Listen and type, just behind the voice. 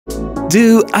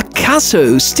Do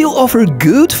Akaso still offer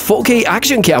good 4K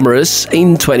action cameras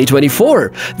in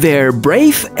 2024? Their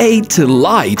Brave 8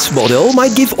 Lite model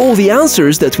might give all the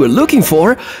answers that we're looking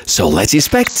for, so let's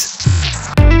inspect.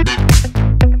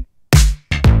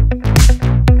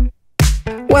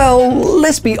 Well,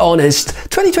 let's be honest,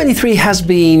 2023 has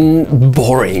been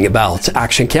boring about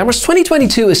action cameras.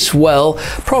 2022 as well.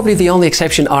 Probably the only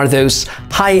exception are those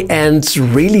high-end,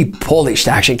 really polished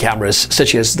action cameras,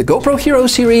 such as the GoPro Hero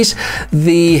series,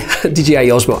 the DJI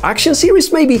Osmo Action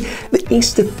series, maybe the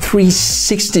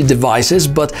Insta360 devices,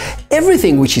 but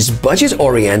everything which is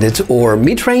budget-oriented or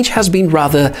mid-range has been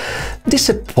rather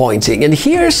disappointing. And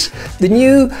here's the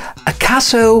new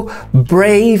Akaso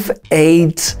Brave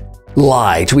 8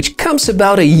 Lite, which comes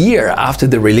about a year after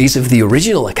the release of the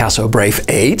original Akaso Brave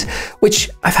 8, which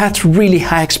I've had really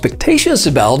high expectations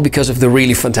about because of the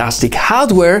really fantastic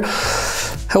hardware.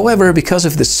 However, because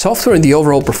of the software and the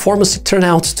overall performance, it turned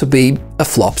out to be a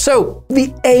flop. So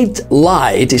the 8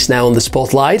 Lite is now on the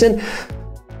spotlight, and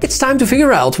it's time to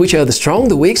figure out which are the strong,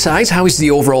 the weak sides, how is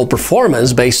the overall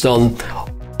performance based on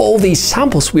all these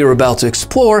samples we're about to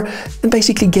explore, and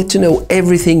basically get to know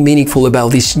everything meaningful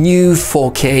about this new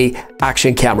 4K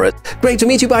action camera. Great to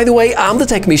meet you, by the way. I'm the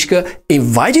Tech Mishka.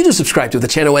 Invite you to subscribe to the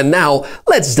channel, and now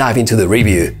let's dive into the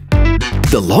review.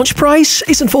 The launch price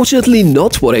is unfortunately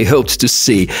not what I hoped to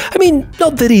see. I mean,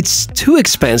 not that it's too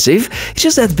expensive, it's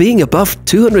just that being above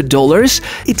 $200,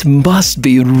 it must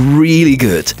be really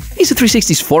good.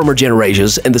 Insta360's former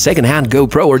generations and the second-hand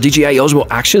GoPro or DJI Osmo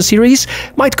Action series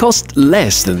might cost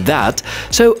less than that,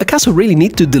 so Akaso really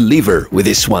need to deliver with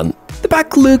this one. The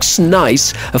back looks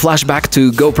nice, a flashback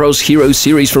to GoPro's Hero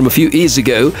series from a few years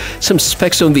ago, some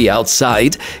specs on the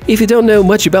outside. If you don't know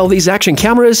much about these action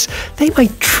cameras, they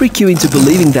might trick you into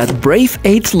believing that Brave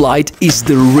 8 Lite is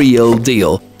the real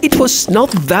deal. It was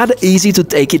not that easy to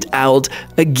take it out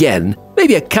again.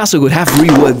 Maybe Akaso would have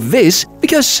reworked this,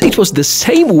 because it was the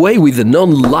same way with the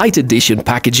non-Lite edition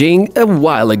packaging a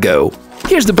while ago.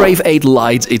 Here's the Brave 8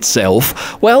 Lite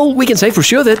itself. Well, we can say for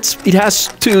sure that it has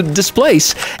two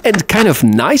displays and kind of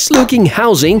nice-looking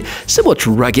housing, somewhat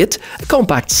rugged, a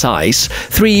compact size,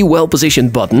 3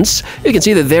 well-positioned buttons. You can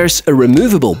see that there's a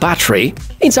removable battery.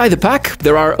 Inside the pack,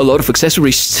 there are a lot of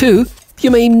accessories too. You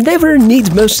may never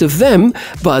need most of them,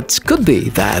 but could be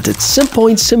that at some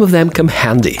point some of them come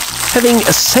handy. Having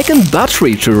a second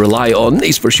battery to rely on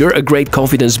is for sure a great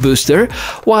confidence booster.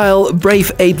 While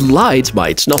Brave 8 Lite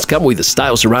might not come with the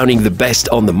style surrounding the best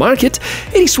on the market,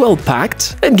 it is well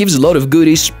packed and gives a lot of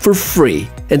goodies for free.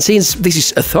 And since this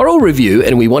is a thorough review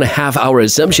and we want to have our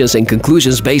assumptions and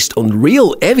conclusions based on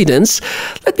real evidence,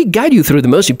 let me guide you through the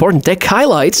most important tech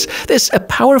highlights. There's a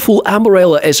powerful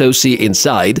Umbrella SoC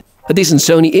inside, a decent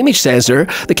Sony image sensor,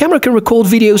 the camera can record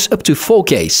videos up to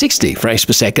 4K 60 frames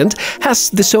per second,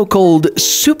 has the so-called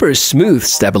super smooth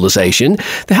stabilization,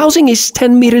 the housing is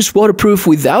 10 meters waterproof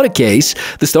without a case,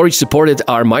 the storage supported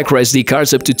are microSD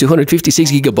cards up to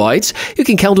 256 GB, you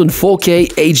can count on 4K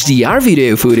HDR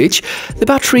video footage, the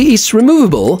battery is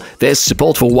removable, there's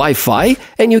support for Wi-Fi,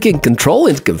 and you can control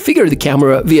and configure the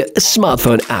camera via a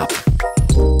smartphone app.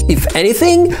 If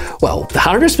anything, well, the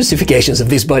hardware specifications of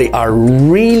this body are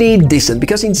really decent,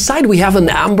 because inside we have an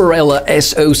Umbrella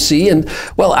SoC, and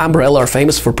well, Umbrella are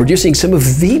famous for producing some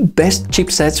of the best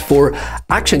chipsets for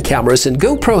action cameras, and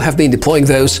GoPro have been deploying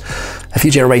those a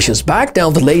few generations back. Now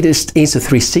the latest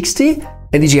Insta360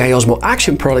 and DJI Osmo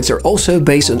Action products are also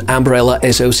based on Umbrella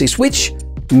SoCs, which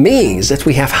means that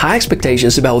we have high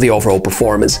expectations about the overall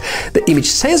performance. The image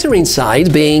sensor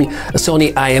inside, being a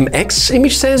Sony IMX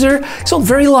image sensor, is not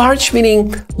very large,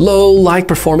 meaning low light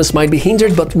performance might be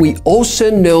hindered, but we also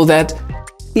know that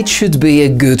it should be a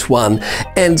good one.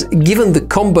 And given the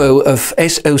combo of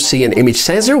SoC and image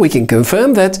sensor, we can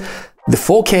confirm that the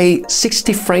 4K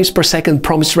 60 frames per second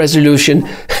promised resolution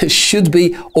should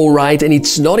be alright, and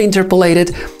it's not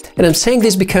interpolated. And I'm saying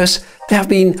this because there have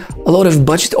been a lot of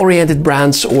budget-oriented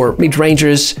brands or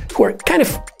mid-rangers who are kind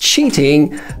of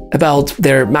cheating about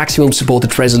their maximum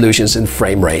supported resolutions and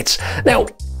frame rates. Now,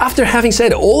 after having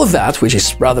said all of that, which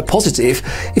is rather positive,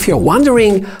 if you're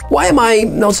wondering why am I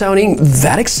not sounding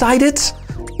that excited,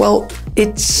 well,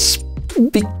 it's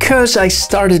because I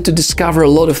started to discover a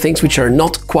lot of things which are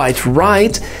not quite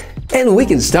right, and we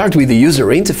can start with the user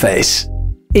interface.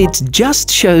 It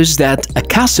just shows that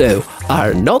Akaso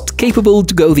are not capable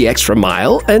to go the extra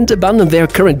mile and abandon their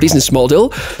current business model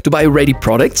to buy ready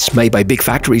products made by big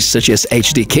factories such as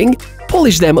HD King,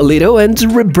 polish them a little and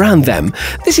rebrand them.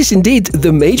 This is indeed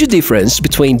the major difference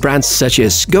between brands such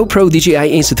as GoPro,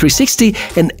 DJI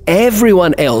Insta360 and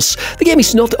everyone else. The game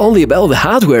is not only about the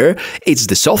hardware, it's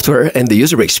the software and the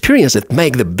user experience that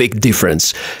make the big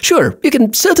difference. Sure, you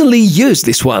can certainly use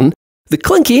this one. The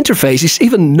clunky interface is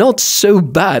even not so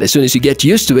bad as soon as you get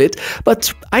used to it,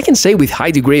 but I can say with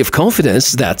high degree of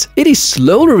confidence that it is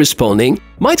slowly responding,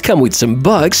 might come with some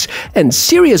bugs, and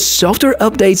serious software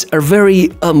updates are very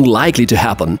unlikely to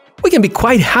happen. We can be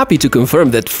quite happy to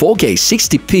confirm that 4K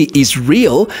 60p is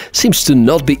real, seems to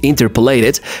not be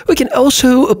interpolated. We can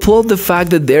also applaud the fact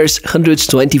that there's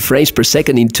 120 frames per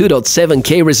second in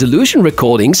 2.7K resolution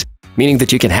recordings, meaning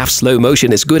that you can have slow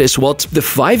motion as good as what the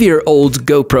 5-year-old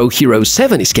GoPro Hero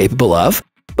 7 is capable of.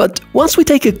 But once we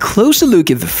take a closer look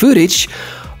at the footage,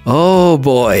 oh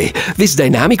boy, this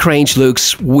dynamic range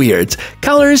looks weird.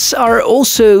 Colors are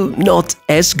also not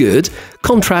as good,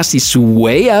 contrast is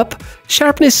way up,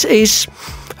 sharpness is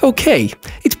okay.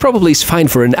 It probably is fine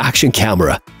for an action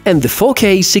camera. And the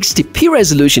 4K 60p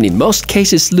resolution in most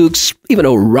cases looks even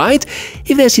alright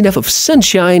if there's enough of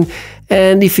sunshine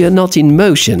and if you're not in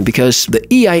motion, because the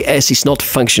EIS is not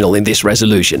functional in this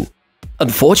resolution.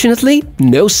 Unfortunately,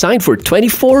 no sign for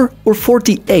 24 or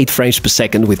 48 frames per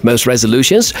second with most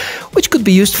resolutions, which could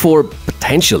be used for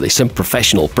potentially some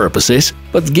professional purposes.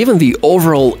 But given the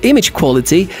overall image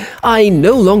quality, I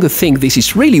no longer think this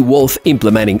is really worth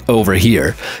implementing over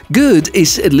here. Good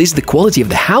is at least the quality of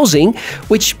the housing,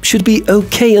 which should be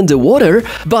okay underwater,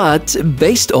 but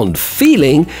based on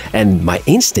feeling and my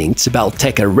instincts about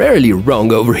tech are rarely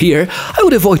wrong over here, I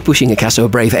would avoid pushing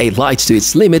Akaso Brave 8 Lite to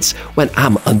its limits when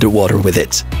I'm underwater with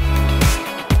it.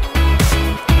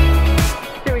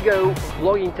 Here we go,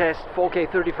 vlogging test,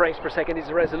 4K 30 frames per second is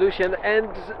the resolution, and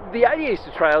the idea is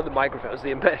to try out the microphones,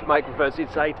 the embedded microphones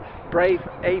inside Brave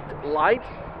 8 Lite,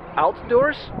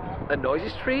 outdoors, a noisy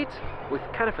street, with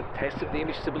kind of a test of the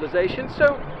image stabilization.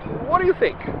 So, what do you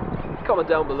think? Comment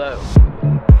down below.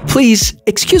 Please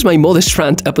excuse my modest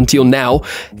rant up until now.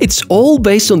 It's all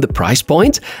based on the price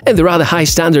point and the rather high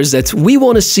standards that we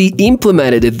want to see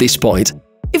implemented at this point.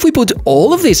 If we put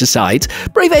all of this aside,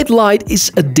 Brave 8 Lite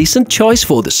is a decent choice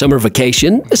for the summer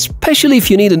vacation, especially if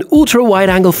you need an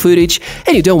ultra-wide-angle footage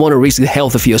and you don't want to risk the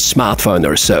health of your smartphone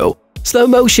or so. Slow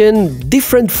motion,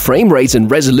 different frame rates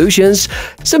and resolutions,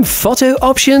 some photo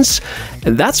options,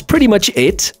 and that's pretty much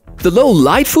it. The low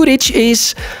light footage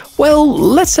is, well,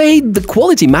 let's say the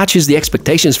quality matches the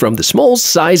expectations from the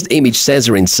small-sized image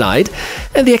sensor inside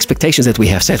and the expectations that we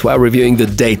have set while reviewing the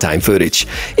daytime footage.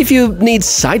 If you need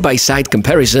side-by-side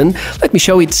comparison, let me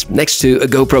show it next to a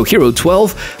GoPro Hero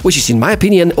 12, which is in my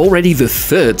opinion already the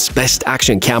third best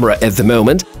action camera at the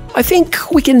moment. I think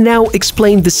we can now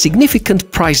explain the significant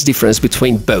price difference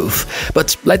between both.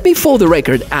 But let me for the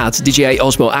record add DJI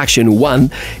Osmo Action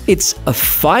 1. It's a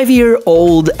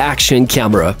 5-year-old action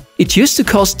camera. It used to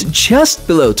cost just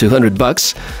below 200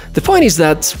 bucks. The point is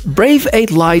that Brave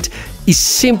 8 Lite is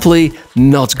simply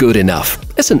not good enough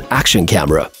as an action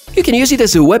camera. You can use it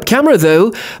as a web camera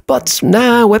though, but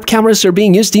nah, web cameras are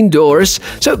being used indoors,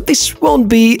 so this won't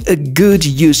be a good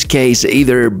use case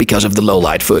either because of the low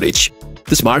light footage.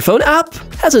 The smartphone app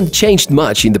hasn't changed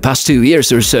much in the past 2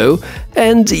 years or so,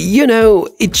 and you know,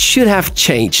 it should have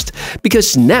changed,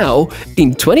 because now,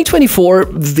 in 2024,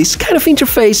 this kind of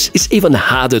interface is even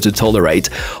harder to tolerate.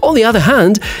 On the other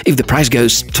hand, if the price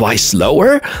goes twice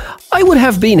lower, I would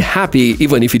have been happy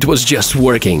even if it was just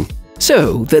working.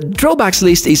 So, the drawbacks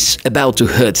list is about to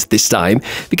hurt this time,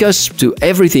 because to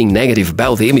everything negative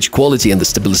about the image quality and the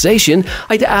stabilization,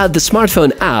 I'd add the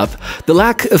smartphone app, the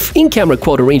lack of in-camera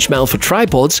quarter-inch mount for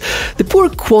tripods, the poor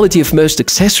quality of most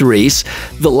accessories,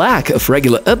 the lack of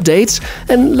regular updates,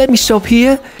 and let me stop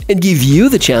here and give you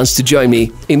the chance to join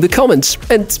me in the comments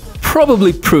and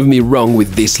probably prove me wrong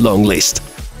with this long list.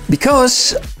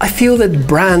 Because I feel that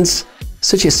brands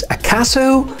such as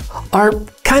Akaso are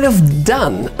kind of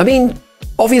done. I mean,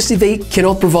 obviously they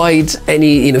cannot provide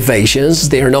any innovations,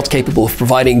 they are not capable of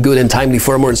providing good and timely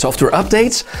firmware and software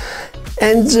updates,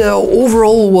 and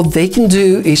overall what they can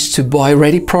do is to buy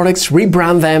ready products,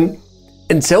 rebrand them,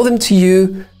 and sell them to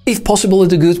you, if possible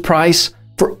at a good price,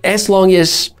 for as long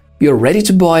as you're ready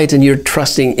to buy it and you're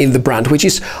trusting in the brand, which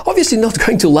is obviously not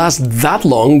going to last that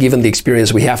long given the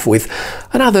experience we have with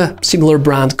another similar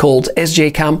brand called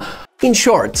SJCam. In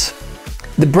short,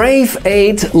 the Brave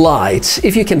 8 Lite,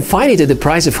 if you can find it at the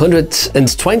price of $120,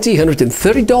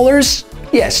 $130,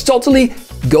 yes, totally,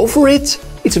 go for it.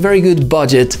 It's a very good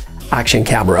budget action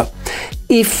camera.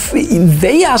 If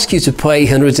they ask you to pay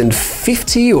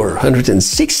 150 or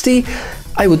 160,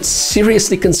 I would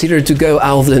seriously consider to go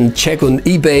out and check on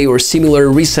eBay or similar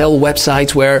resale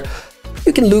websites where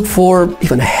you can look for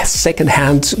even a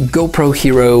second-hand GoPro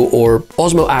Hero or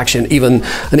Osmo Action, even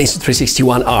an Insta360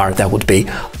 One R. That would be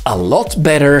a lot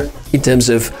better in terms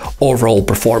of overall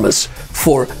performance.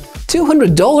 For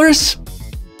 $200,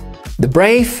 the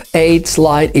Brave 8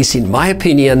 Lite is, in my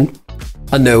opinion,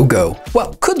 a no-go.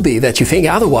 Well, could be that you think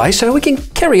otherwise, so we can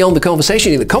carry on the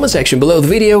conversation in the comment section below the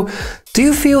video. Do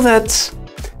you feel that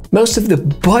most of the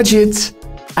budget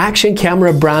action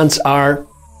camera brands are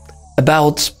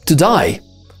about to die?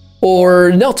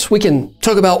 Or not? We can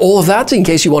talk about all of that in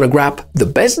case you want to grab the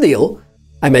best deal.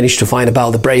 I managed to find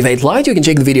about the Brave 8 Lite. You can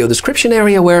check the video description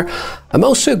area, where I'm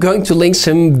also going to link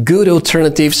some good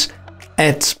alternatives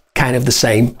at kind of the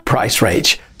same price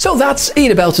range. So that's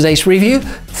it about today's review.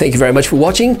 Thank you very much for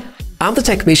watching. I'm the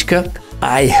Tech Mishka.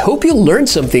 I hope you learned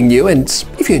something new, and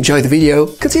if you enjoyed the video,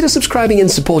 consider subscribing and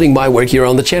supporting my work here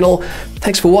on the channel.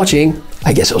 Thanks for watching.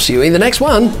 I guess I'll see you in the next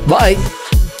one. Bye!